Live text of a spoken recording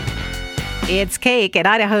It's Cake at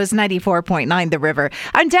Idaho's 94.9 The River.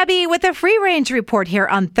 I'm Debbie with a free range report here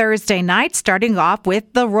on Thursday night, starting off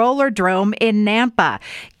with the Rollerdrome in Nampa,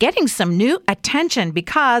 getting some new attention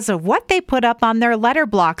because of what they put up on their letter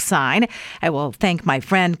block sign. I will thank my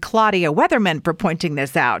friend Claudia Weatherman for pointing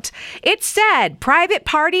this out. It said private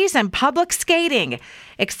parties and public skating,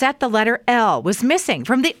 except the letter L was missing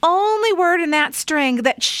from the only word in that string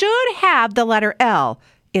that should have the letter L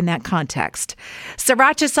in that context.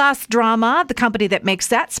 Sriracha Sauce Drama, the company that makes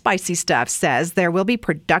that spicy stuff, says there will be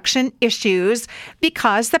production issues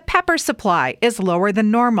because the pepper supply is lower than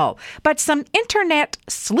normal. But some internet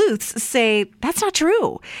sleuths say that's not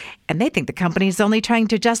true. And they think the company is only trying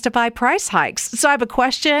to justify price hikes. So I have a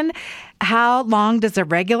question. How long does a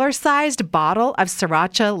regular-sized bottle of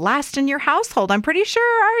sriracha last in your household? I'm pretty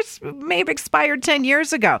sure ours may have expired 10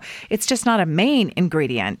 years ago. It's just not a main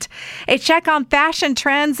ingredient. A check on fashion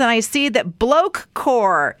trends, and I see that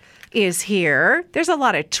Blokecore is here. There's a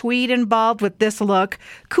lot of tweed involved with this look.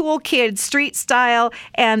 Cool kid, street style,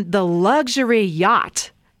 and the luxury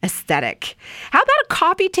yacht aesthetic. How about a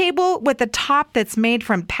coffee table with a top that's made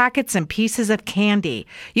from packets and pieces of candy?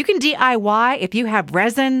 You can DIY if you have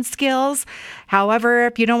resin skills. However,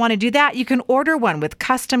 if you don't want to do that, you can order one with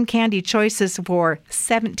custom candy choices for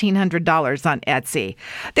 $1,700 on Etsy.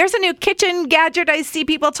 There's a new kitchen gadget I see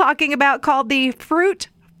people talking about called the Fruit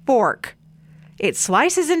Fork. It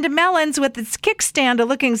slices into melons with its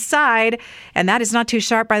kickstand-looking side, and that is not too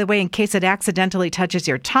sharp, by the way, in case it accidentally touches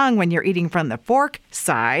your tongue when you're eating from the fork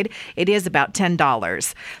side. It is about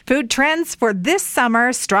 $10. Food trends for this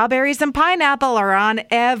summer, strawberries and pineapple are on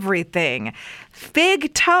everything.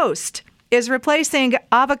 Fig toast is replacing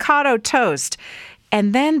avocado toast.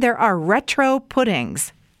 And then there are retro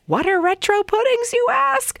puddings. What are retro puddings, you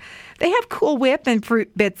ask? They have Cool Whip and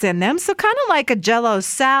fruit bits in them, so kind of like a Jell-O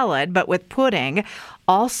salad, but with pudding.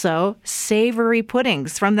 Also, savory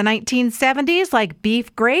puddings from the 1970s, like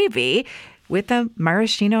beef gravy, with a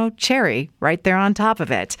maraschino cherry right there on top of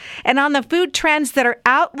it. And on the food trends that are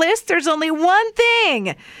out list, there's only one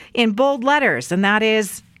thing in bold letters, and that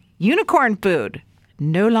is unicorn food.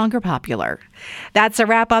 No longer popular. That's a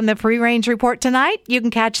wrap on the Free Range Report tonight. You can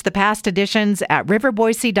catch the past editions at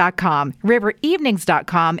riverboise.com,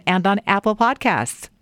 riverevenings.com, and on Apple Podcasts.